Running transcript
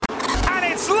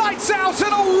lights out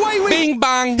and away we... Bing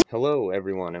bang! Hello,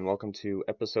 everyone, and welcome to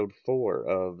episode 4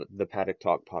 of the Paddock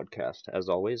Talk podcast. As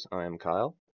always, I am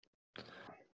Kyle.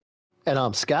 And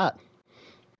I'm Scott.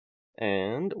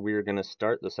 And we're going to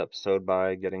start this episode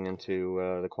by getting into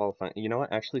the qualifying. You know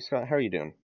what? Actually, Scott, how are you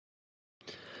doing?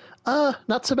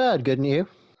 Not so bad. Good, and you?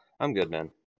 I'm good, man.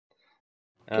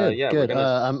 Good, yeah, good. we're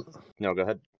gonna... No, go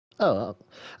ahead. I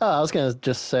was going to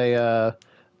just say,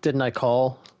 didn't I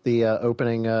call the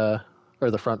opening, or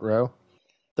the front row?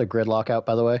 The grid lockout,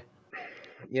 by the way?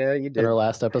 Yeah, you did. In our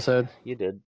last episode? You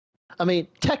did. I mean,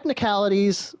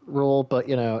 technicalities rule, but,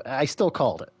 I still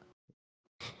called it.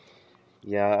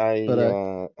 Yeah,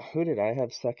 who did I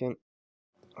have second?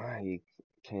 I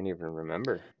can't even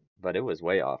remember, but it was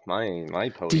way off. My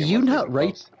podium. Do you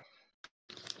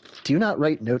not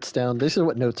write notes down? This is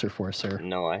what notes are for, sir.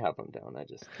 No, I have them down. I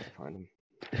just can't find them.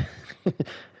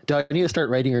 Do I need to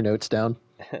start writing your notes down?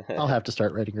 I'll have to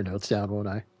start writing your notes down, won't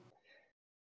I?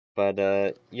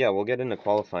 But yeah, we'll get into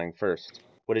qualifying first.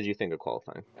 What did you think of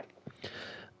qualifying?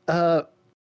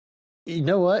 You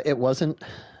know what? It wasn't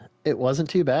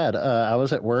too bad. I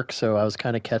was at work, so I was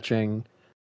kind of catching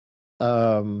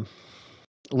a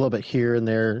little bit here and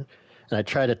there, and I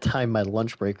try to time my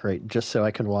lunch break right just so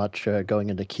I can watch going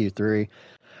into Q3.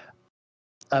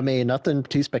 I mean, nothing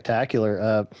too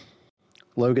spectacular.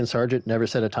 Logan Sargent never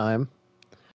set a time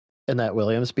in that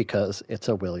Williams because it's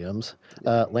a Williams.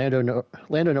 Lando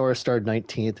Norris started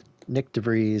 19th, Nick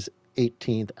DeVries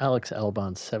 18th, Alex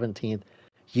Albon 17th,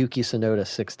 Yuki Tsunoda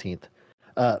 16th.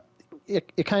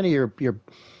 It kind of your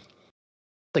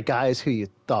the guys who you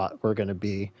thought were going to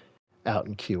be out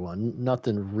in Q1.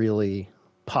 Nothing really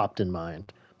popped in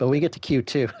mind. But we get to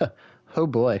Q2. Oh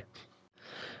boy.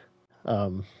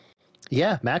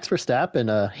 Yeah, Max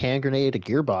Verstappen hand grenade a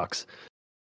gearbox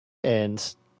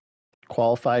and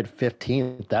qualified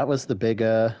 15th. That was the big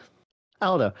I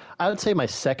don't know. I would say my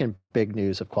second big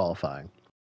news of qualifying.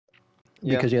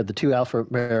 Yeah. Because you had the two Alfa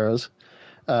Romeos,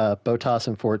 Bottas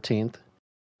in 14th,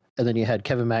 and then you had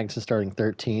Kevin Magnussen starting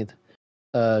 13th,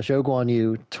 Zhou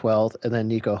Guanyu 12th, and then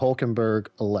Nico Hulkenberg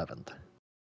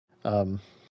 11th.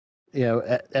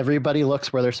 Everybody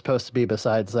looks where they're supposed to be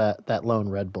besides that lone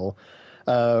Red Bull.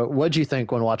 What'd you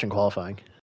think when watching qualifying?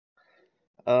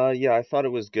 Yeah, I thought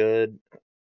it was good.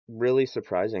 Really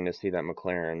surprising to see that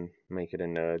McLaren make it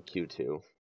into Q2.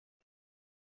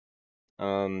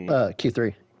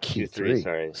 Q3.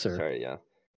 Q3, sir. Sorry, yeah.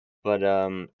 But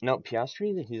no,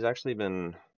 Piastri, he's actually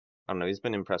been, I don't know, he's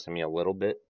been impressing me a little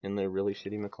bit in the really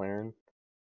shitty McLaren.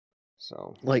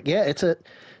 So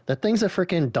that thing's a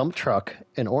freaking dump truck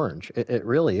in orange. It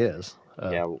really is.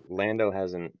 Yeah, Lando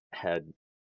hasn't had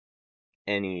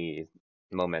any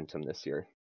momentum this year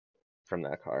from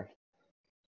that car.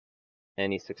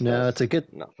 Any success? No, it's a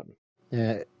good nothing.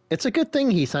 Yeah, it's a good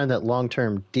thing he signed that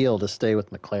long-term deal to stay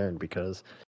with McLaren because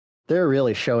they're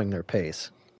really showing their pace.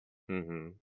 Mm-hmm.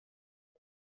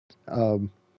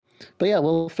 But yeah,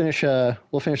 we'll finish the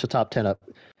top 10 up.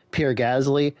 Pierre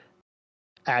Gasly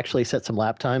actually set some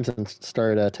lap times and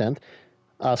started 10th.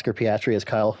 Oscar Piastri, as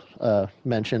Kyle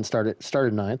mentioned, started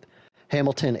 9th.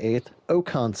 Hamilton 8th,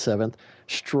 Ocon 7th,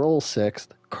 Stroll 6th,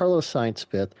 Carlos Sainz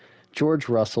 5th, George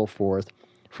Russell 4th,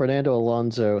 Fernando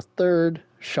Alonso 3rd,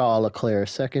 Charles Leclerc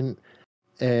 2nd,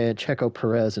 and Checo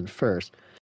Perez in 1st.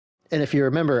 And if you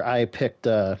remember, I picked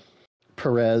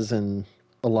Perez and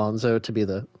Alonso to be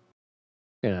to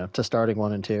starting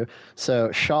 1 and 2. So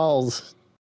Charles'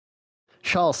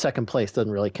 second place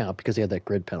doesn't really count because he had that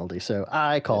grid penalty. So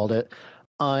I called it.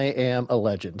 I am a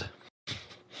legend.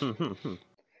 So,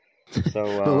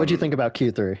 but what'd you think about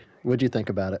Q3? What'd you think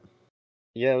about it?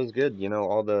 Yeah, it was good.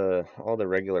 All the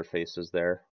regular faces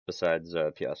there, besides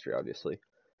Piastri, obviously.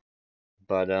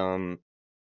 But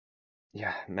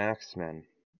yeah, Max, man,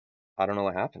 I don't know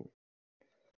what happened.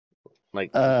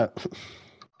 Like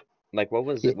what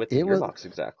was it with the gearbox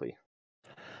exactly?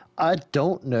 I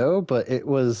don't know, but it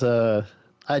was.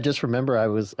 I just remember I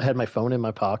had my phone in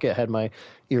my pocket, I had my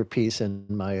earpiece in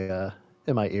my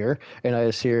ear, and I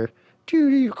just hear.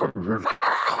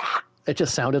 It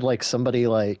just sounded like somebody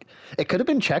it could have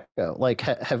been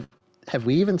Checo. Have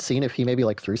we even seen if he maybe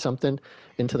threw something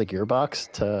into the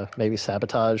gearbox to maybe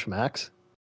sabotage Max?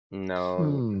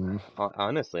 No.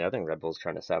 Honestly, I think Red Bull's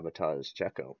trying to sabotage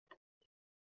Checo.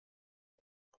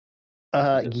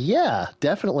 Yeah,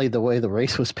 definitely the way the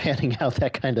race was panning out,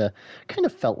 that kind of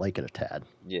felt like it a tad.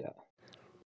 Yeah.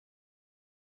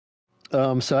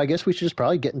 So I guess we should just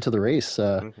probably get into the race.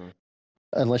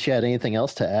 Unless you had anything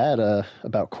else to add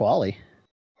about quali.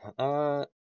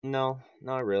 No,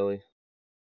 not really.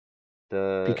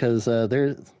 Because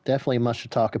there's definitely much to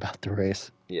talk about the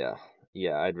race. Yeah,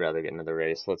 I'd rather get into the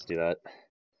race. Let's do that.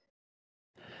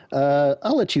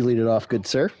 I'll let you lead it off, good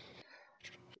sir.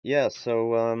 Yeah,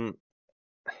 so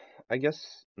I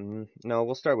guess no,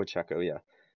 we'll start with Checo, yeah.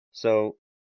 So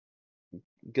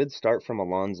good start from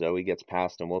Alonso. He gets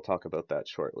past, and we'll talk about that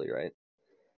shortly, right?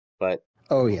 But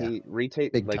Oh yeah, he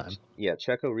retake big like time. yeah,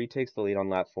 Checo retakes the lead on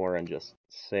lap 4 and just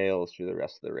sails through the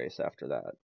rest of the race after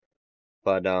that.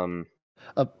 But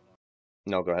Uh,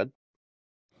 no, go ahead.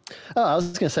 oh, I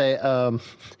was gonna say,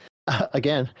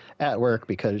 again, at work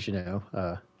because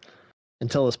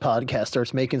until this podcast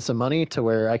starts making some money to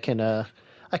where I can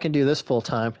do this full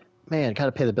time. Man,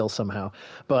 gotta pay the bill somehow.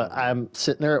 But Hmm. I'm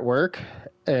sitting there at work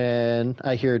and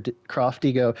I hear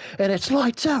Crofty go, and it's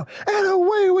lights out, and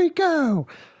away we go.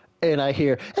 And I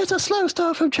hear, it's a slow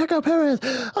start from Checo Perez,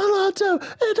 Alonso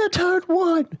into turn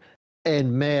one.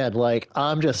 And man, like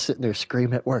I'm just sitting there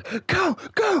screaming at work, go,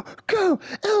 go, go,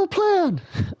 ill plan.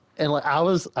 And like I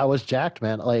was jacked,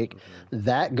 man. Like Hmm.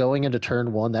 that going into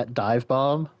turn one, that dive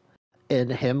bomb,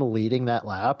 and him leading that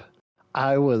lap,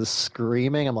 I was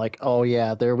screaming. I'm like, oh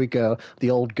yeah, there we go.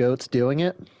 The old goat's doing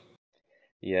it.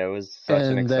 Yeah, it was such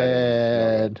an And exciting. No, go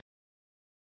ahead.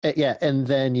 then yeah, and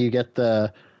then you get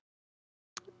the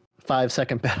 5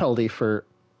 second penalty for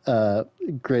uh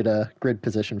grid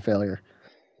position failure.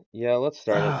 Yeah, let's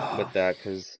start it Oh, with that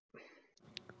because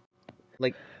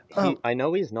like um, I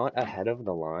know he's not ahead of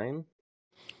the line,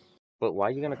 but why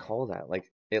are you gonna call that? Like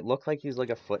it looked like he's like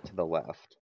a foot to the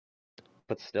left.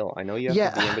 But still, I know you have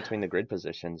to be in yeah, between the grid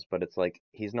positions, but it's like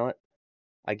he's not.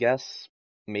 I guess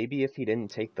maybe if he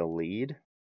didn't take the lead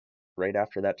right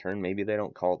after that turn, maybe they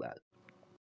don't call that.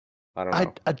 I don't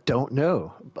know. I don't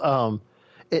know.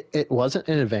 It wasn't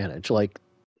an advantage. Like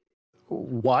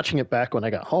watching it back when I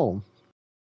got home,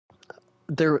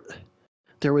 there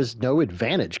there was no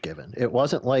advantage given. It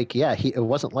wasn't like it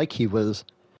wasn't like he was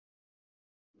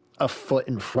a foot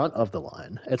in front of the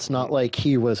line. It's not Hmm. like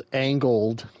he was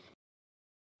angled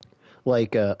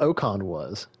like Ocon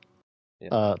was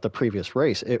Yeah. the previous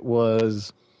race. It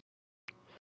was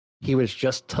he was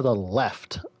just to the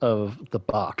left of the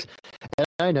box. And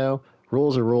I know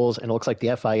rules are rules, and it looks like the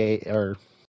FIA are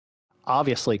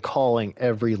obviously calling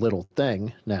every little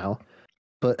thing now.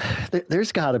 But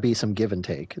there's got to be some give and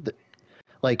take.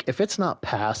 Like if it's not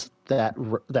past that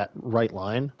right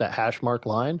line, that hash mark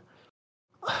line,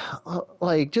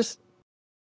 like just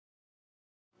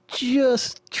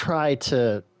try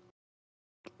to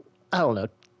I don't know,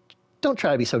 don't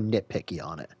try to be so nitpicky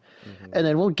on it. Hmm. And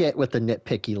then we'll get with the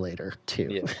nitpicky later too.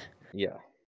 Yeah. Yeah.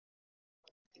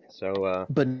 So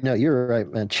But no, you're right,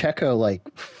 man. Checo like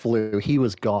flew. He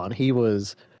was gone. He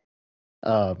was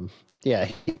um yeah,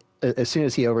 as soon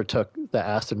as he overtook the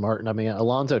Aston Martin, I mean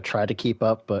Alonso tried to keep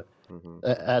up, but hmm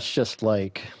that's just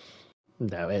like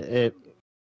no, it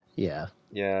yeah.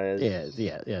 yeah,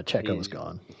 Yeah, Checo was he's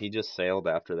gone. he just sailed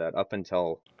after that up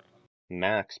until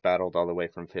Max battled all the way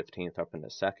from 15th up into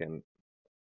second.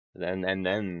 And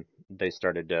then they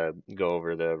started to go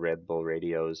over the Red Bull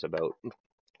radios about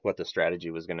what the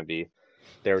strategy was going to be.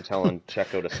 They were telling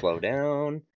Checo to slow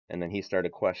down, and then he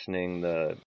started questioning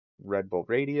the Red Bull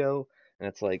radio, and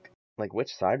it's like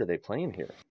which side are they playing here?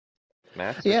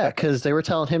 Max or Yeah, Checo? because they were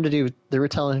telling him to do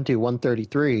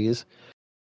 133s,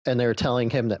 and they were telling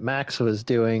him that Max was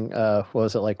doing what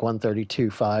was it like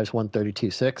 132 fives, 132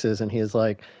 sixes, and he was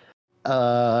like,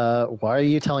 why are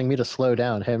you telling me to slow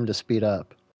down, him to speed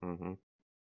up? Hmm.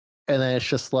 And then it's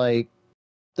just like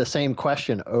the same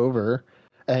question over,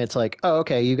 and it's like, oh,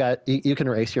 okay, you can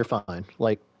race, you're fine.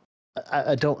 Like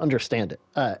I don't understand it.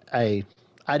 I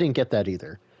didn't get that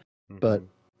either, but Hmm.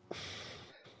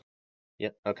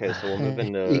 Yep. Okay, so we'll move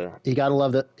into you gotta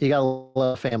love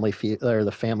the family or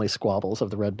the family squabbles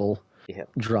of the Red Bull yeah.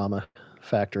 drama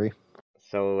factory.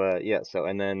 So yeah, so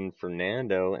and then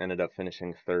Fernando ended up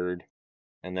finishing third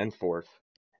and then fourth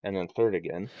and then third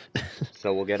again.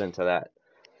 So we'll get into that.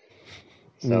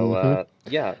 So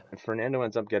Hmm. yeah, Fernando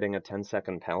ends up getting a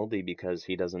 10-second penalty because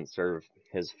he doesn't serve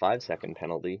his 5-second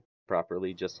penalty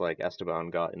properly, just like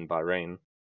Esteban got in Bahrain.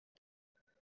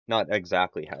 Not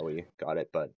exactly how he got it,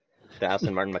 but the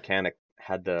Aston Martin mechanic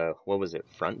had the what was it,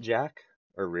 front jack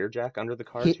or rear jack under the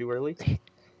car He, too early?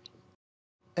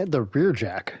 the rear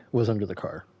jack was under the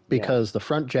car Yeah. because the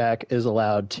front jack is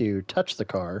allowed to touch the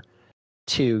car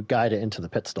to guide it into the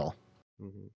pit stall.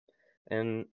 Hmm.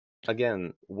 And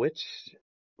again, which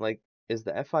like is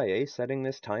the FIA setting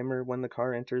this timer when the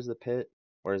car enters the pit,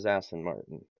 or is Aston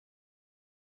Martin?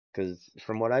 Because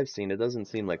from what I've seen, it doesn't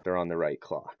seem like they're on the right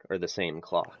clock or the same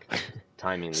clock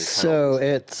timing these So penalties.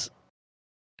 it's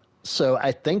so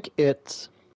I think it's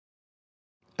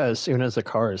as soon as the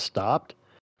car is stopped,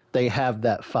 they have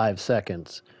that 5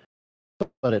 seconds,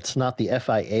 but it's not the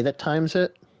FIA that times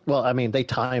it. well, I mean, they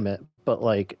time it, but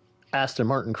like Aston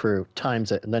Martin crew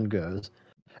times it and then goes.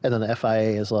 And then the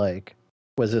FIA is like,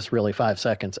 was this really 5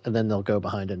 seconds? And then they'll go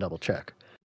behind and double check.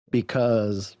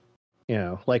 Because,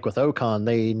 like with Ocon,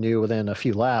 they knew within a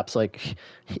few laps, like,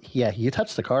 yeah, you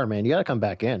touched the car, man. You got to come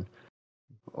back in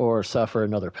or suffer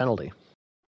another penalty,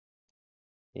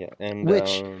 Yeah, and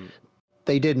which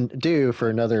they didn't do for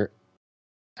another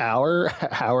hour,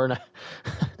 hour and a,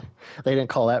 they didn't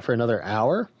call that for another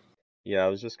hour. yeah, I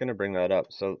was just gonna bring that up.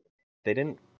 So they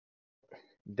didn't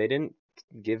they didn't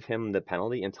give him the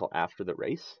penalty until after the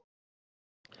race.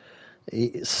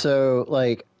 So,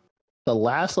 like, the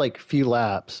last like few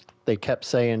laps, they kept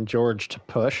saying George to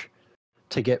push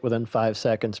to get within 5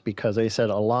 seconds because they said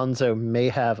Alonso may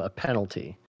have a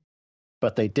penalty,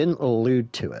 but they didn't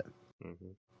allude to it. Hmm.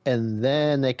 And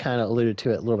then they kind of alluded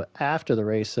to it a little bit after the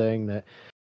race, saying that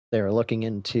they were looking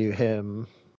into him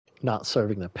not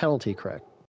serving the penalty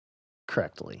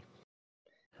correctly.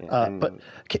 Yeah, But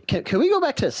and can we go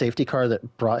back to that safety car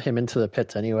that brought him into the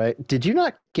pits anyway? Did you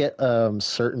not get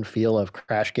certain feel of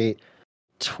Crashgate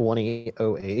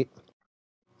 2008?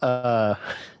 Uh,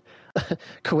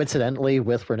 coincidentally,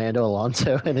 with Fernando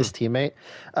Alonso and his teammate,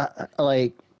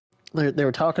 like they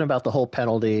were talking about the whole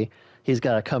penalty. He's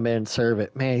got to come in and serve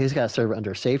it. Man, he's got to serve it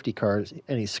under safety cars,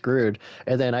 and he's screwed.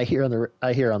 And then I hear on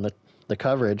the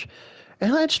coverage,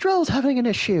 and Lance Stroll's having an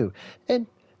issue, and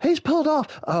he's pulled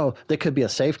off. Oh, there could be a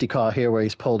safety car here where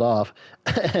he's pulled off,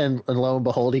 and lo and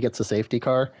behold, he gets a safety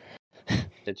car.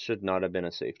 it should not have been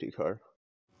a safety car.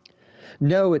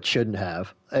 No, it shouldn't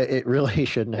have. It really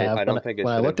shouldn't have. I don't think it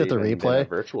When I should have looked at the even been a replay,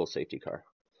 virtual safety car.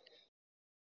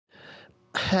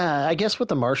 I guess with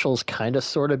the marshals kind of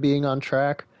sort of being on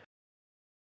track,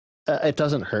 it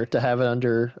doesn't hurt to have it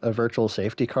under a virtual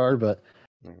safety car. But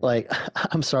Mhm. like,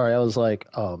 I'm sorry, I was like,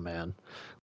 oh man,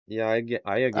 Yeah, I get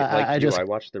like I you. just I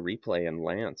watched the replay and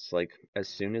Lance, like as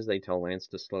soon as they tell Lance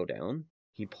to slow down,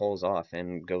 he pulls off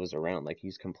and goes around like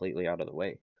he's completely out of the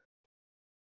way.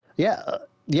 yeah,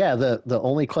 yeah. The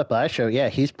only clip I show, yeah,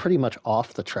 he's pretty much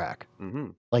off the track.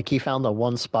 Hmm. Like he found the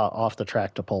one spot off the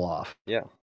track to pull off. Yeah.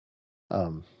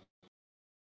 Um,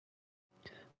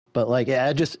 but like, yeah,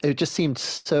 it just seemed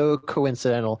so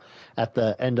coincidental at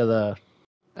the end of the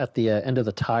end of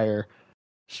the tire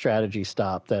strategy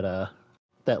stop that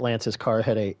Lance's car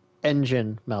had a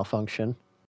engine malfunction.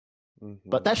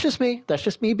 But Hmm. that's just me. That's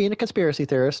just me being a conspiracy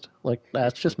theorist. Like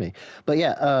that's just me. But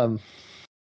yeah,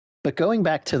 but going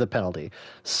back to the penalty.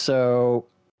 So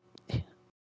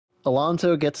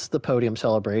Alonso gets the podium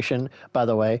celebration. By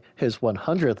the way, his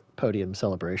 100th podium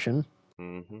celebration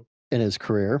Hmm. in his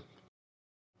career.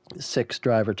 Sixth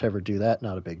driver to ever do that,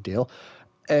 not a big deal.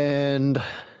 And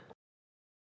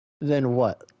then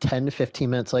what, 10, 15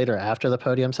 minutes later after the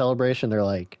podium celebration, they're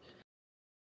like,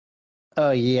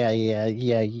 oh yeah,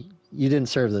 you didn't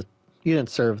serve the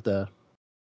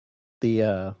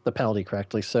penalty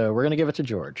correctly, so we're gonna give it to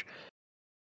George.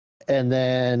 And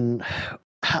then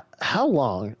how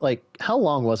long? Like how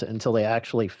long was it until they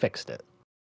actually fixed it?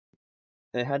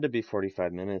 It had to be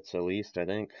 45 minutes at least, I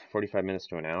think. 45 minutes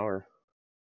to an hour.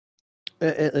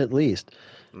 At least.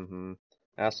 Hmm.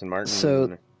 Aston So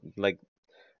Martin, like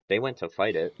they went to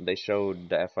fight it. They showed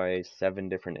the FIA 7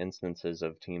 different instances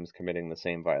of teams committing the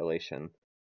same violation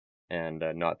and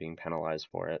not being penalized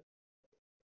for it.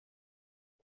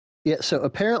 yeah, so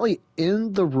apparently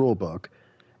in the rule book,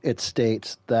 it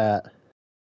states that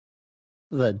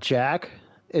the jack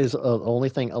is the only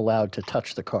thing allowed to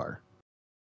touch the car,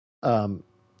 um,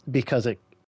 because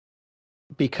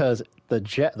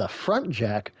the front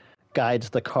jack guides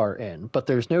the car in, but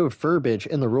there's no verbiage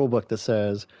in the rule book that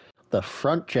says the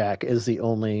front jack is the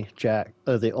only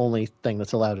the only thing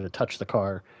that's allowed to touch the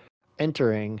car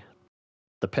entering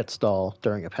the pit stall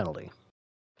during a penalty.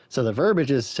 So the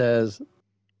verbiage says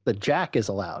the jack is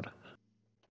allowed.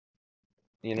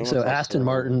 You know So what's Aston also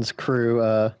Martin's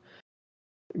crew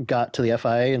got to the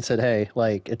FIA and said, "Hey,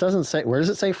 like it doesn't say. Where does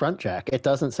it say front jack? It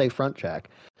doesn't say front jack."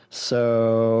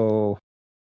 So,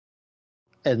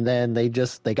 and then they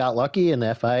got lucky, and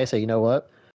the FIA said, "You know what?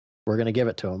 We're going to give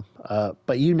it to them."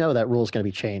 But you know that rule is going to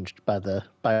be changed by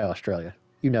Australia.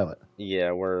 You know it.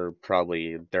 Yeah,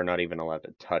 they're not even allowed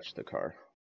to touch the car.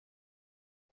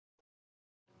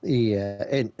 Yeah,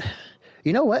 and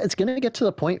you know what? It's going to get to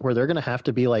the point where they're going to have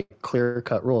to be like clear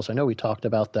cut rules. I know we talked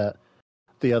about that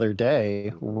the other day,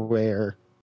 Hmm. where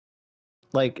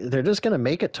like they're just going to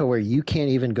make it to where you can't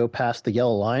even go past the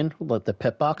yellow line, like the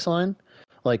pit box line.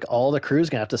 Like all the crew's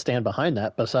going to have to stand behind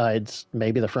that, besides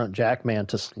maybe the front jack man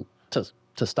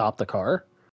to stop the car.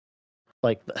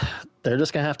 Like they're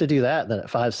just going to have to do that. Then at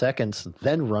 5 seconds,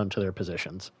 then run to their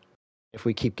positions. If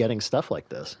we keep getting stuff like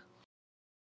this.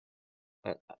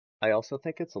 I, I also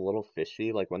think it's a little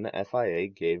fishy. Like when the FIA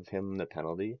gave him the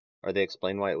penalty, or they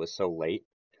explained why it was so late,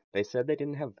 they said they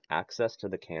didn't have access to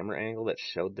the camera angle that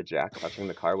showed the jack touching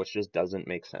the car, which just doesn't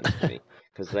make sense to me.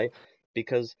 Because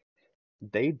because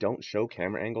they don't show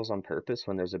camera angles on purpose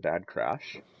when there's a bad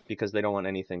crash, because they don't want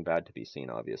anything bad to be seen,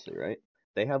 obviously, right?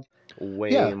 They have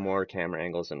way Yeah, more camera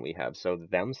angles than we have. So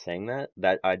them saying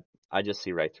that I just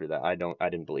see right through that. I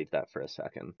didn't believe that for a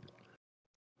second.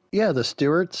 yeah, the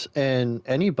stewards and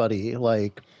anybody,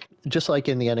 like, just like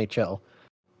in the NHL,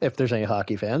 if there's any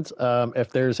hockey fans, if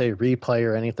there's a replay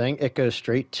or anything, it goes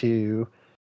straight to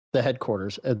the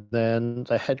headquarters, and then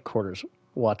the headquarters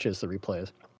watches the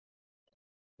replays.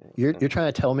 You're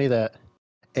trying to tell me that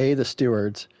the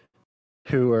stewards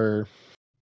who are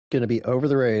going to be over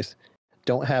the race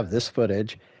don't have this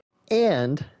footage,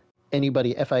 and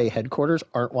anybody FIA headquarters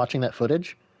aren't watching that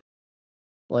footage?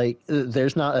 Like,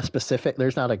 there's not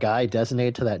a guy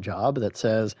designated to that job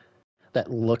that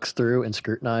looks through and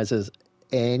scrutinizes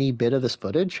any bit of this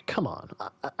footage. Come on,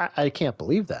 I can't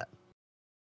believe that.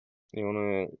 You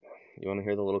wanna you wanna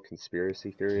hear the little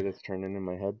conspiracy theory that's turning in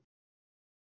my head?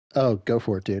 Oh, go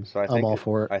for it, dude. So I I'm think all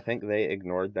for it. I think they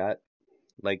ignored that.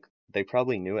 Like they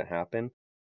probably knew it happened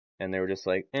and they were just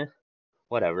like,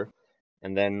 whatever.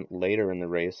 And then later in the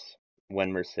race,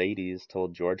 when Mercedes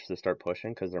told George to start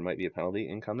pushing because there might be a penalty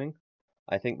incoming,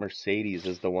 I think Mercedes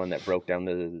is the one that broke down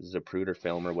the Zapruder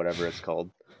film or whatever it's called,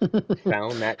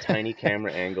 found that tiny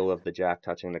camera angle of the jack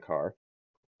touching the car.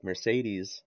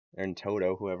 Mercedes and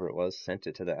Toto, whoever it was, sent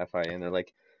it to the FIA and they're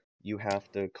like, you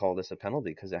have to call this a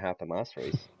penalty because it happened last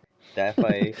race. The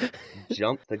FIA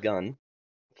jumped the gun,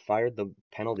 fired the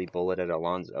penalty bullet at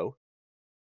Alonso,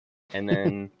 and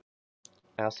then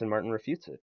Aston Martin refutes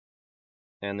it.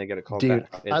 And they get it called Dude,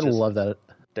 back. I It's just, love that.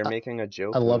 they're making a I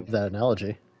joke love of, that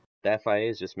analogy. the FIA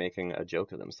is just making a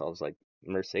joke of themselves. Like,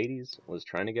 Mercedes was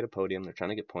trying to get a podium, they're trying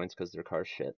to get points because their car's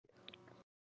shit.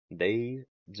 They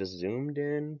just zoomed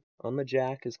in on the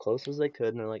jack as close as they could,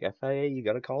 and they're like, FIA, you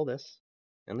gotta call this.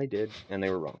 And they did, and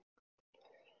they were wrong.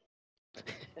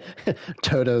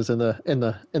 Toto's in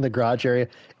the garage area.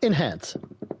 Enhance,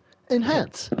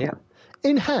 enhance, Yeah,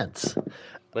 enhance.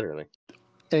 literally.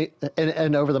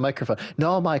 And over the microphone,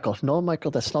 no, Michael,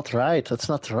 that's not right. That's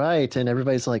not right. And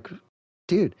everybody's like,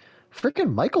 dude,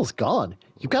 freaking Michael's gone.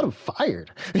 You got him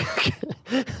fired.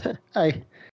 I,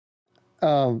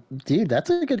 dude, that's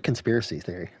a good conspiracy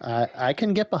theory. I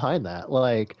can get behind that.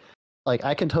 Like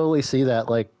I can totally see that.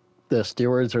 Like the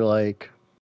stewards are like,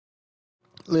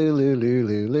 loo, loo, loo,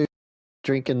 loo, loo,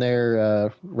 drinking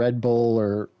their Red Bull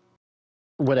or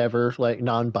whatever, like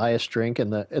non-biased drink in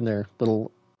their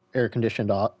little air-conditioned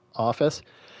office,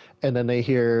 and then they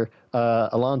hear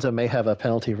Alonso may have a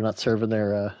penalty for not serving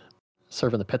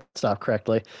the pit stop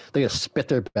correctly. They just spit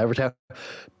their beverage out.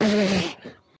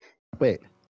 Wait,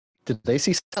 did they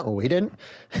see something we didn't?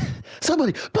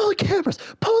 Somebody pull the cameras!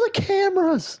 Pull the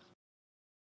cameras!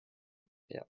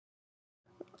 Yeah.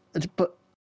 But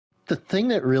the thing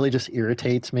that really just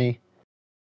irritates me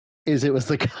is it was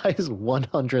the guy's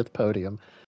 100th podium.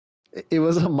 It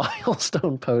was a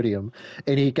milestone podium,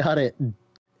 and he got it, and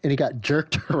he got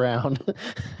jerked around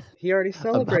He already on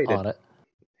celebrated. it.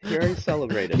 He already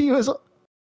celebrated. He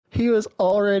was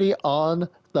already on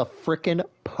the frickin'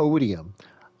 podium.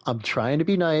 I'm trying to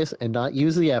be nice and not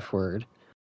use the F word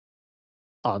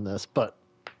on this, but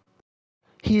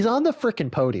he's on the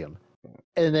frickin' podium.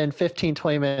 And then 15,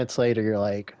 20 minutes later, you're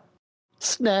like,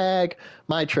 snag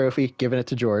my trophy, giving it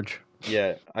to George.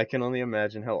 Yeah, I can only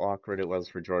imagine how awkward it was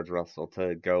for George Russell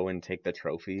to go and take the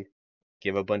trophy,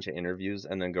 give a bunch of interviews,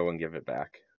 and then go and give it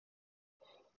back.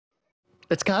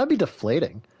 It's gotta be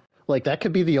deflating. Like, that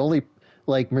could be the only,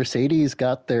 like, Mercedes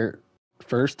got their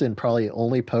first and probably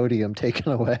only podium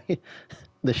taken away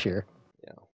this year.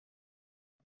 Yeah.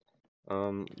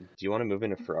 Do you want to move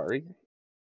into Ferrari?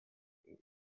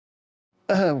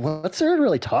 What's there to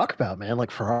really talk about, man?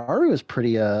 Like, Ferrari was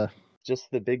pretty,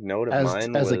 Just the big note of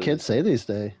mine as the kids was, say these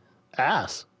days,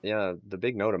 ass. yeah, the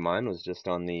big note of mine was just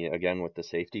on the, again with the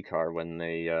safety car when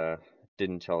they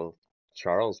didn't tell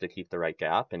Charles to keep the right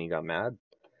gap and he got mad.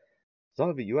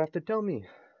 Zavi, you have to tell me.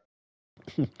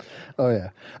 Oh yeah.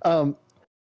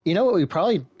 You know what? We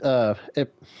probably,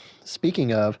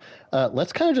 speaking of,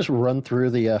 let's kind of just run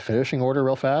through the finishing order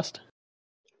real fast.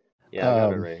 Yeah, I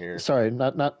got it right here. Sorry,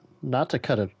 not to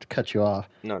cut you off.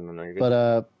 No, you're good.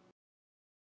 But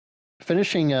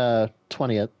finishing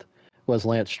 20th was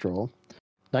Lance Stroll,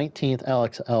 19th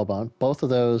Alex Albon, both of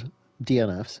those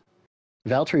DNFs.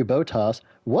 Valtteri Bottas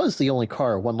was the only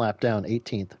car one lap down,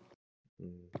 18th.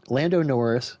 Lando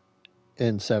Norris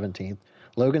in 17th.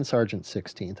 Logan Sargent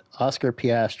 16th, Oscar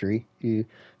Piastri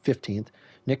 15th,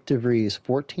 Nick DeVries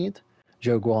 14th,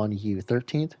 Joe Guan Yu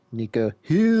 13th, Nico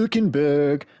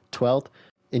Hülkenberg 12th,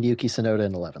 and Yuki Tsunoda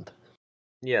in 11th.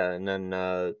 Yeah, and then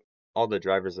all the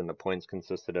drivers in the points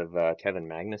consisted of Kevin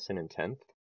Magnussen in 10th,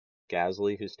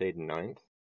 Gasly, who stayed in 9th,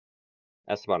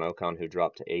 Esteban Ocon, who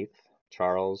dropped to 8th,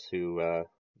 Charles, who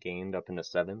gained up into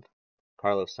 7th,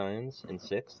 Carlos Sainz in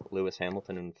 6th, Lewis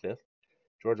Hamilton in 5th,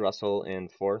 George Russell in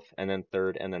 4th, and then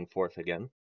 3rd, and then 4th again,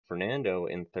 Fernando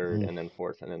in 3rd, and then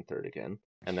 4th, and then 3rd again,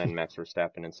 and then Max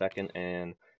Verstappen in 2nd,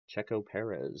 and Checo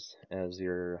Perez as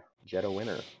your Jeddah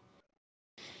winner.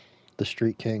 The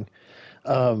Street King.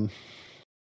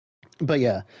 But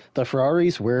yeah, the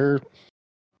Ferraris were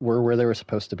where they were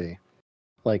supposed to be.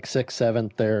 Like 6th,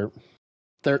 7th,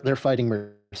 they're fighting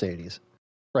Mercedes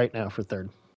right now for 3rd.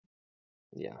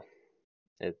 Yeah.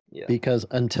 Yeah. Because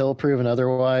until proven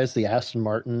otherwise, the Aston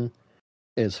Martin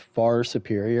is far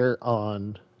superior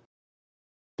on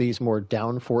these more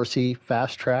downforcey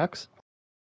fast tracks.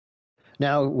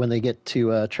 Now, when they get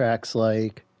to tracks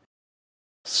like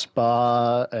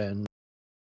Spa and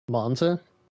Monza,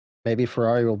 maybe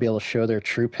Ferrari will be able to show their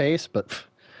true pace, but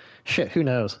shit, who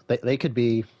knows? They could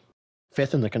be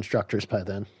 5th in the constructors by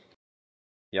then.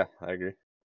 Yeah, I agree.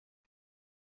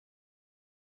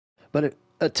 But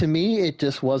to me, it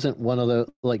just wasn't one of the,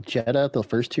 like Jeddah, the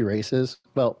first 2 races,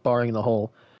 well, barring the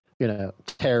whole,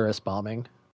 terrorist bombing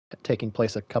taking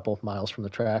place a couple of miles from the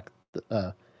track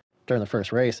during the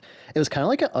first race. It was kind of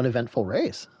like an uneventful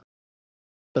race.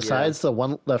 Besides the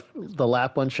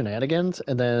lap 1 shenanigans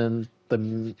and then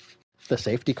the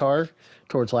safety car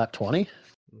towards lap 20.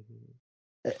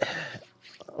 Mm-hmm.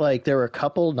 Like there were a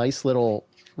couple nice little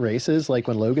races, like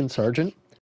when Logan Sargent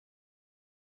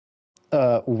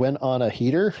went on a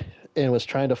heater and was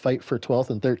trying to fight for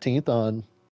 12th and 13th on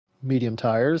medium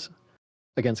tires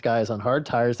against guys on hard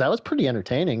tires. That was pretty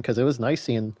entertaining because it was nice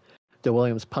seeing the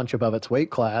Williams punch above its weight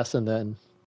class, and then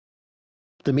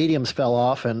the mediums fell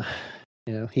off, and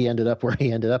he ended up where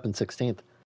he ended up in 16th.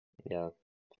 Yeah,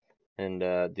 and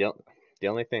the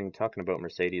only thing, talking about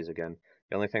Mercedes again,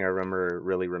 the only thing I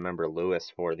really remember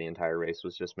Lewis for the entire race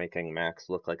was just making Max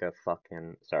look like a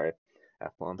fucking, sorry,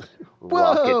 F-bomb,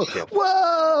 rocket ship.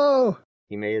 Whoa!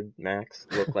 He made Max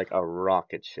look like a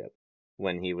rocket ship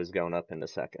when he was going up into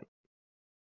second.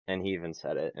 And he even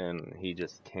said it, and he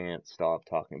just can't stop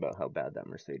talking about how bad that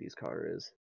Mercedes car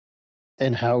is.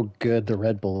 And how good the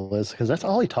Red Bull is, because that's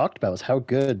all he talked about was how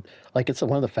good, like it's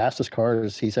one of the fastest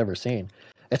cars he's ever seen.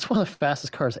 It's one of the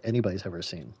fastest cars anybody's ever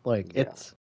seen. Like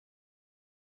it's,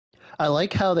 I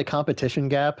like how the competition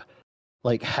gap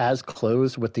like has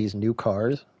closed with these new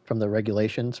cars from the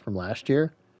regulations from last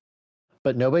year,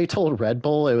 but nobody told Red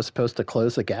Bull it was supposed to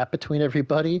close the gap between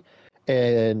everybody,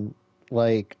 and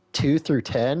like 2 through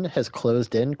 10 has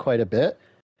closed in quite a bit.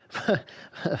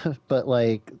 But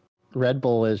like Red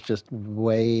Bull is just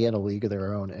way in a league of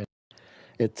their own, and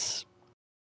it's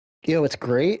it's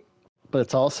great, but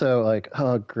it's also like,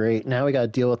 oh great, now we got to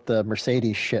deal with the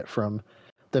Mercedes shit from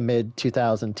the mid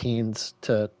 2000 teens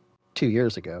to 2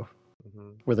 years ago,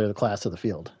 where they're the class of the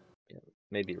field. Yeah,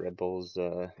 maybe Red Bull's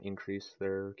increase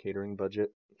their catering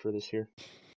budget for this year.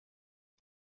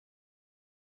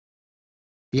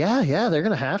 Yeah, they're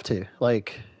gonna have to.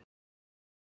 Like,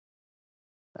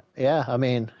 yeah, I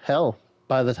mean, hell,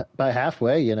 by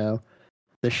halfway,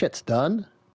 this shit's done.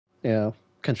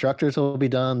 Constructors will be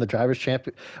done. The drivers'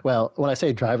 champion. Well, when I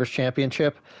say drivers'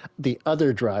 championship, the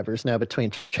other drivers now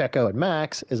between Checo and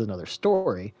Max is another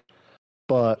story.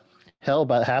 But hell,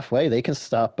 by halfway, they can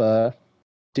stop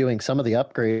doing some of the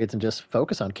upgrades and just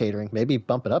focus on catering. Maybe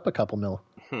bump it up a couple mil.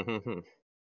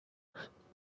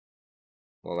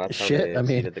 Well, that's how they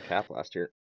exceeded the cap last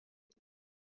year.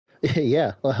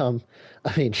 Yeah, I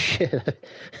mean, shit.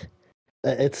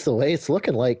 It's the way it's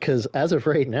looking like, because as of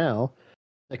right now,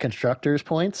 the constructors'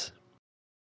 points,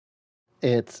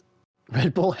 it's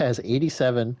Red Bull has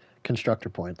 87 constructor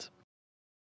points.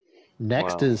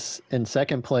 Next is in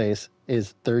second place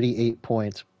is 38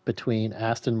 points between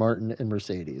Aston Martin and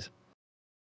Mercedes.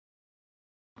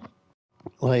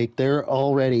 Like they're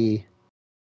already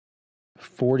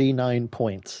 49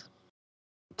 points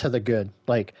to the good.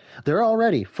 Like they're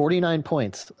already 49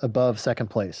 points above second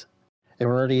place. And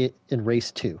we're already in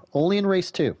race 2. Only in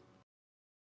race 2.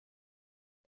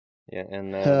 Yeah,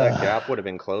 and that gap would have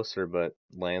been closer, but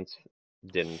Lance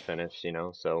didn't finish,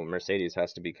 so Mercedes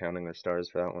has to be counting their stars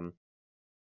for that one.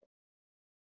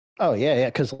 Oh, yeah,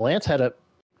 because Lance had the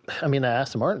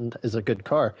Aston Martin is a good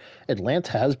car, and Lance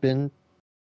has been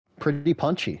pretty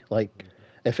punchy. Like,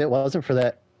 if it wasn't for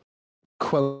that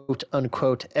quote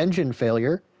unquote engine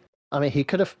failure, I mean, he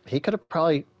could have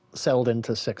probably settled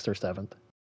into 6th or 7th.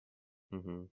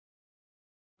 Hmm.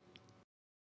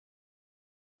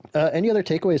 Any other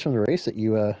takeaways from the race that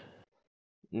you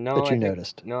No, that I you think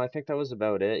noticed? no, I think that was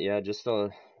about it. Yeah, just a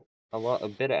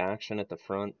bit of action at the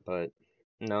front, but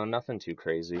no, nothing too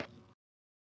crazy.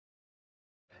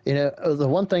 The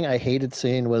one thing I hated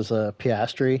seeing was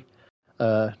Piastri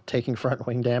taking front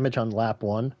wing damage on lap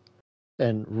 1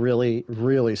 and really,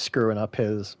 really screwing up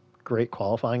his great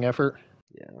qualifying effort.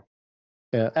 Yeah.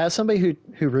 Yeah, as somebody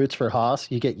who roots for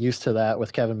Haas, you get used to that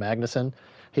with Kevin Magnussen.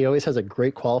 He always has a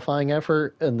great qualifying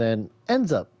effort and then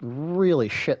ends up really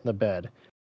shitting the bed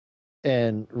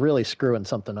and really screwing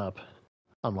something up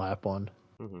on lap 1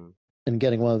 Hmm. and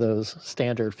getting one of those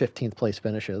standard 15th place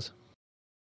finishes.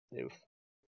 Oof.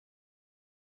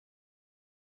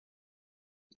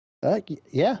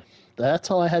 Yeah,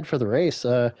 that's all I had for the race.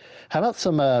 How about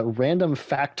some random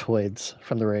factoids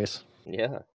from the race?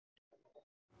 Yeah.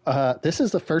 This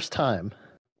is the first time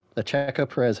that Checo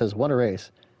Perez has won a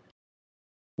race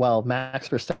while Max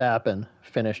Verstappen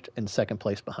finished in second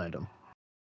place behind him.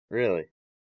 Really?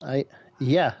 I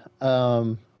yeah,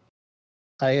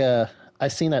 I uh, I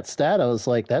seen that stat. I was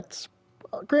like, that's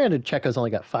granted. Checo's only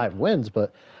got 5 wins,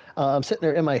 but I'm sitting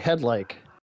there in my head like,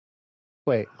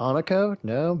 wait, Monaco?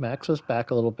 No, Max was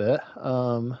back a little bit.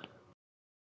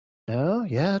 No,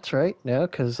 yeah, that's right. No,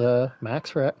 because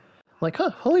Max, I'm like,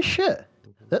 huh, holy shit,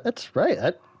 Hmm. that's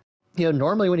right.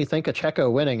 Normally when you think of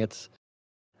Checo winning, it's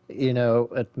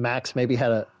Max maybe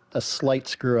had a slight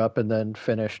screw up and then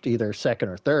finished either second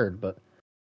or third, but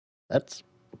that's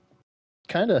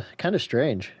kind of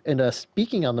strange. And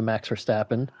speaking on the Max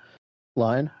Verstappen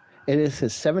line, it is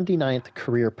his 79th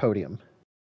career podium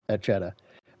at Jeddah,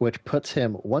 which puts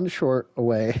him one short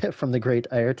away from the great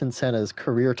Ayrton Senna's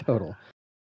career total.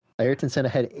 Ayrton Senna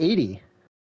had 80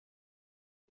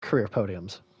 career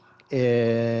podiums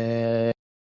in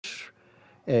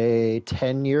a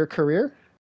 10-year career,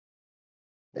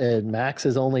 and Max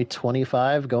is only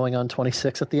 25, going on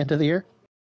 26 at the end of the year.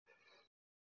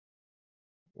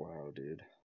 Wow, dude.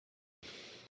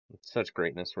 It's such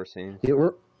greatness we're seeing.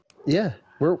 Yeah,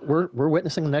 we're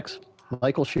witnessing the next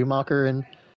Michael Schumacher and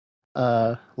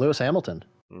Lewis Hamilton.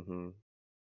 Hmm.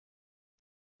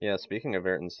 Yeah, speaking of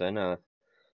Ayrton Senna,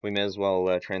 we may as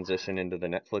well transition into the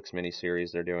Netflix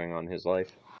miniseries they're doing on his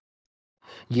life.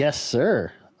 Yes,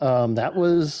 sir. That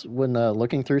was when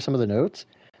looking through some of the notes.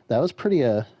 That was pretty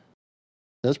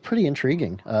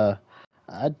intriguing.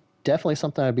 I definitely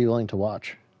something I'd be willing to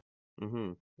watch.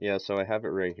 Hmm. Yeah, so I have it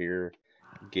right here.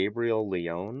 Gabriel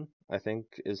Leone, I think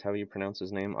is how you pronounce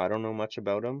his name. I don't know much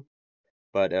about him,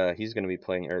 but he's going to be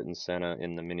playing Ayrton Senna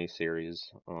in the miniseries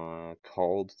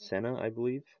called Senna, I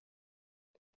believe.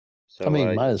 I So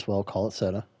mean, might as well call it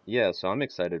Senna. yeah, so I'm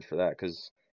excited for that because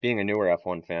being a newer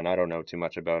F1 fan, I don't know too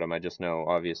much about him. I just know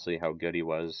obviously how good he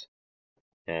was,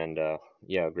 and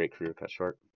yeah, great career cut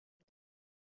short.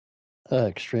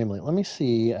 Extremely. Let me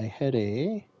see. I had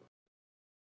a.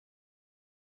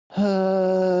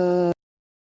 Uh,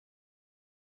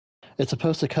 it's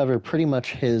supposed to cover pretty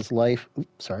much his life.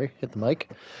 Oops, sorry, hit the mic.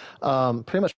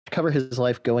 Pretty much cover his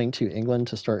life going to England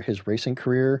to start his racing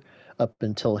career up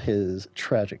until his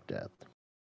tragic death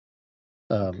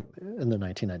Okay. in the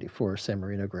 1994 San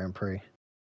Marino Grand Prix.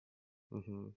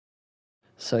 Hmm.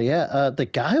 So yeah, the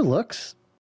guy looks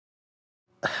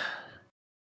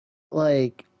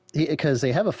like because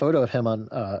they have a photo of him on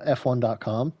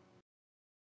F1.com,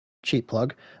 cheap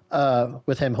plug,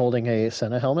 with him holding a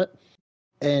Senna helmet,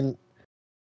 and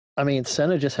I mean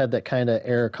Senna just had that kind of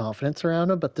air of confidence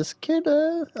around him, but this kid,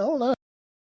 I don't know,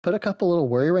 put a couple little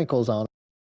worry wrinkles on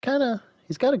him.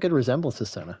 He's got a good resemblance to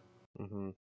Senna. Hmm.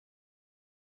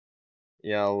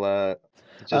 Yeah, I'll Uh,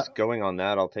 just going on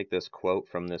that, I'll take this quote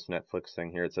from this Netflix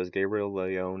thing here. It says Gabriel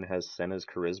Leone has Senna's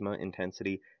charisma,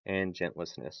 intensity, and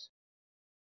gentlessness.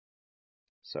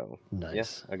 So, yeah,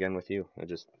 nice. again with you.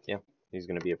 Yeah, he's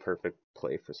going to be a perfect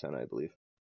play for Senna, I believe.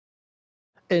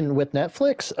 And with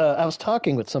Netflix, I was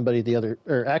talking with somebody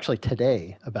or actually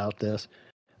today about this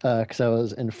because I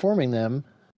was informing them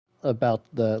about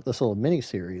this little mini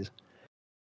series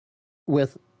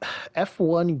with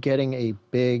F1 getting a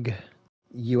big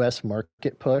U.S.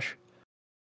 market push,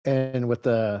 and with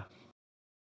the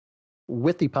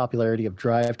popularity of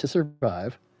Drive to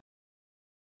Survive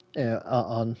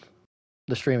on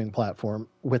the streaming platform,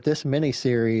 with this mini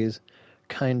series,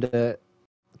 kind of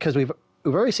because we've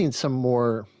already seen some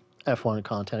more F1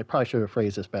 content. I probably should have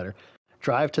phrased this better.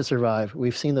 Drive to Survive.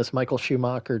 We've seen this Michael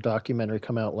Schumacher documentary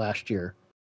come out last year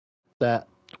that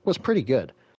was pretty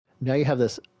good. Now you have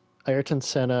this Ayrton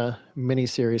Senna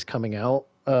miniseries coming out.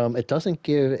 It doesn't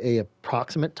give a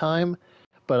approximate time,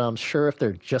 but I'm sure if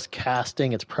they're just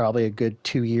casting, it's probably a good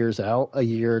 2 years out, a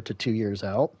year to 2 years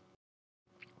out.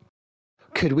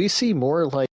 Could we see more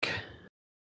like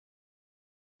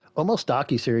almost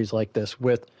docu-series like this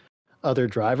with other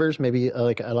drivers, maybe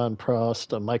like Alain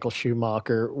Prost, Michael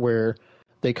Schumacher, where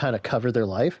they kind of cover their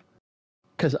life?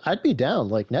 Because I'd be down.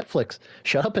 Like Netflix,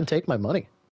 shut up and take my money.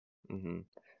 Hmm.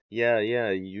 Yeah, yeah,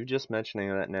 you just mentioning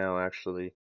that now,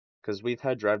 actually, because we've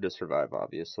had Drive to Survive,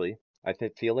 obviously.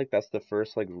 Feel like that's the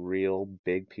first like real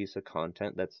big piece of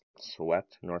content that's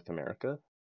swept North America.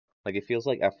 Like it feels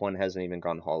like F1 hasn't even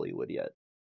gone Hollywood yet.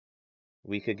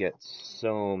 We could get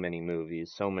so many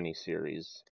movies, so many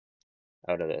series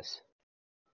out of this.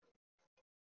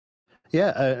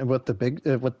 Yeah, with the big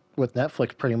with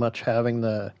Netflix pretty much having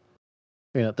the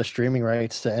streaming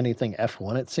rights to anything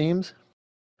F1, it seems.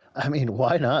 I mean,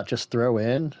 why not just throw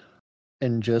in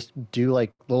and just do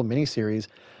like little miniseries,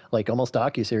 like almost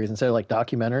docu-series instead of like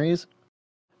documentaries?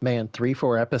 Man,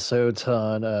 3-4 episodes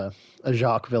on a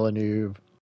Jacques Villeneuve,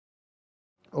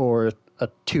 or a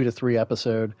 2 to 3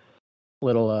 episode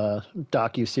little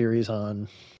docu-series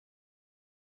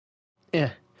eh,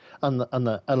 on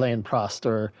the Alain Prost,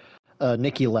 or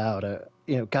Nicky Lauda,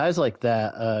 guys like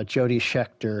that, Jody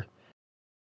Scheckter,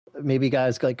 maybe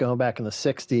guys like going back in the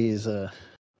 '60s,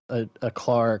 a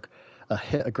Clark,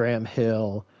 a Graham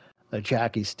Hill, a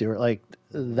Jackie Stewart. Like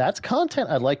that's content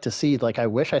I'd like to see. Like I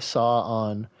wish I saw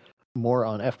on more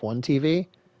on F1 TV,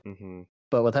 Hmm.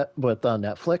 but with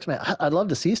Netflix, man, I'd love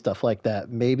to see stuff like that.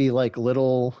 Maybe like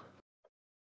little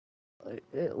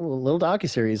docu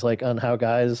series like on how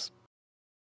guys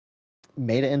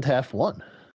made it into F1.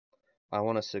 I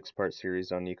want a six-part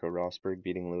series on Nico Rosberg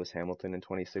beating Lewis Hamilton in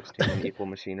 2016 in Equal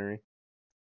Machinery.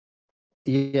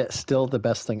 Yeah, still the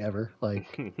best thing ever. Like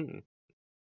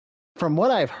from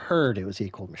what I've heard, it was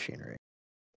Equal Machinery.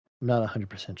 I'm not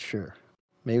 100% sure.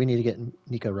 Maybe we need to get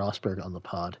Nico Rosberg on the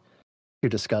pod to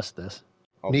discuss this.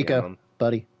 I'll DM Nico, him.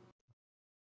 buddy,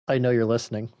 I know you're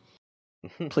listening.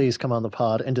 Please come on the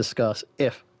pod and discuss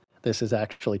if this is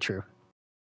actually true.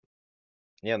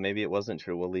 Yeah, maybe it wasn't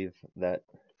true. We'll leave that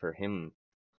for him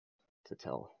to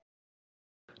tell.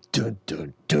 Dun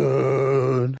dun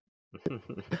dun.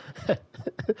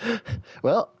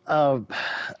 Well,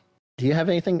 do you have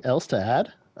anything else to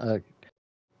add?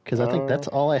 Because I think Uh, that's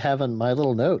all I have on my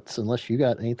little notes. Unless you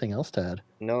got anything else to add.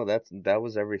 no, that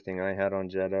was everything I had on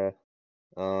Jeddah.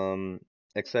 Um,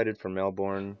 Excited for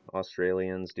Melbourne.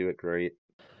 Australians do it great.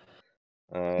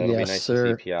 It'll be Yes, nice to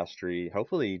see sir. Piastri.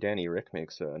 Hopefully, Danny Rick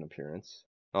makes an appearance.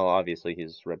 Oh, obviously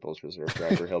he's Red Bull's reserve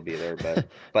driver. He'll be there,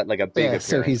 but like a big Yeah,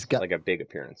 so he's appearance, got like a big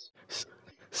appearance.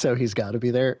 so he's got to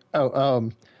be there. Oh,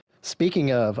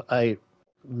 speaking of, I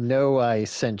know I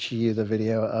sent you the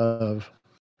video of.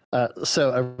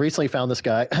 So I recently found this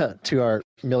guy to our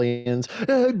millions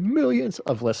and millions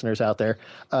of listeners out there.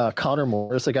 Connor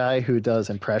Moore is the guy who does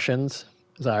impressions.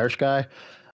 He's an Irish guy.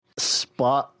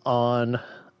 Spot on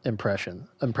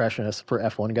impressionist for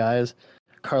F1 guys.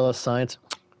 Carlos Sainz.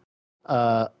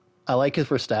 Uh, I like his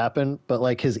Verstappen, but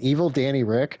like his evil Danny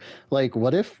Rick. Like,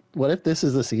 what if this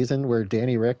is the season where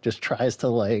Danny Rick just tries to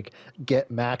like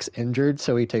get Max injured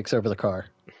so he takes over the car?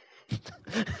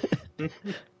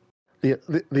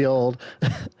 The old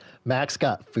Max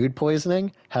got food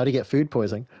poisoning. How'd he get food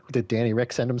poisoning? Did Danny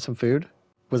Rick send him some food?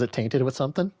 Was it tainted with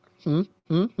something? Hmm?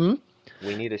 Hmm? Hmm?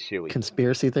 We need a shoey.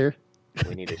 Conspiracy theory?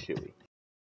 We need a shoey.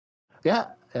 Yeah,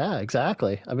 yeah,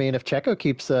 exactly. I mean, if Checo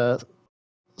keeps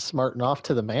smarting off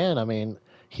to the man, I mean,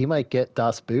 he might get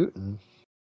Das Boot, and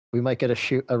we might get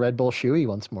a Red Bull shoey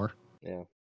once more. Yeah.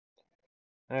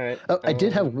 All right. Oh, I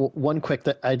did have one quick.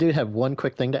 I did have one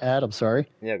quick thing to add. I'm sorry.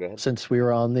 Yeah, go ahead. Since we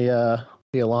were on the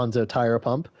Alonso tire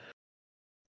pump,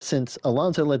 since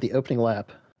Alonso led the opening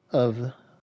lap of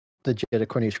the Jeddah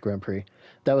Corniche Grand Prix,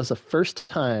 that was the first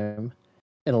time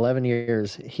in 11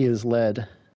 years he has led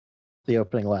the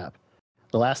opening lap.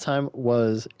 The last time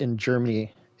was in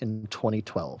Germany in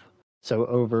 2012. So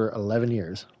over 11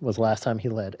 years was the last time he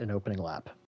led an opening lap.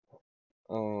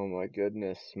 Oh my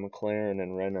goodness, McLaren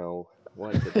and Renault,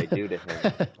 what did they do to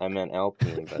him? I meant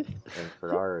Alpine, but and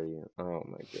Ferrari. Oh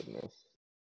my goodness.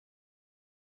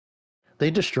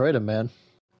 They destroyed him, man.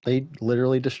 They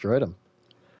literally destroyed him.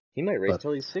 He might race But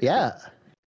till he's 60. yeah,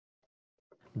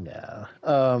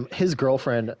 no. His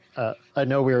girlfriend. I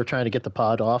know we were trying to get the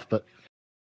pod off,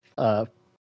 uh,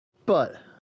 but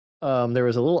there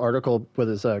was a little article with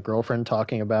his girlfriend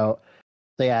talking about.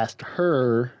 They asked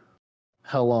her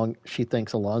how long she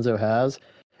thinks Alonso has,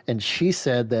 and she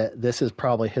said that this is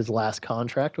probably his last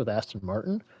contract with Aston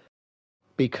Martin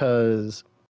because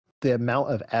the amount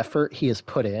of effort he has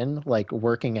put in, like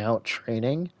working out,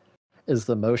 training, is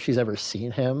the most she's ever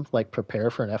seen him like prepare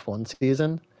for an F1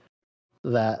 season,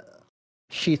 that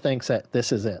she thinks that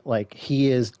this is it. Like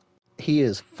he is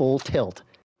full tilt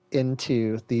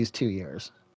into these 2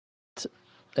 years,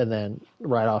 and then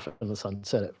right off in the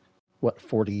sunset at what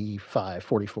 45,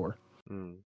 44.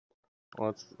 Mm. Well,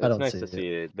 I it's don't nice see to it.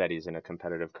 see that he's in a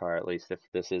competitive car, at least if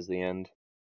this is the end.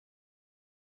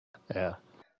 Yeah.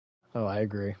 Oh, I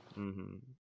agree. Hmm.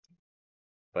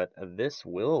 But this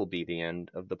will be the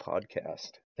end of the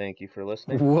podcast. Thank you for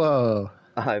listening. Whoa.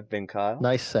 I've been Kyle.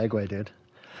 Nice segue, dude.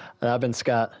 And I've been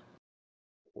Scott.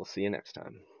 We'll see you next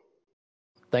time.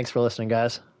 Thanks for listening,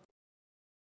 guys.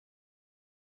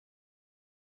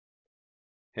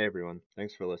 Hey everyone,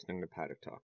 thanks for listening to Paddock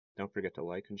Talk. Don't forget to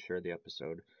like and share the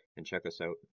episode, and check us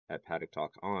out at Paddock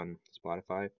Talk on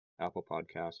Spotify, Apple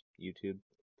Podcasts, YouTube,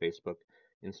 Facebook,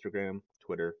 Instagram,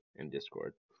 Twitter, and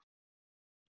Discord.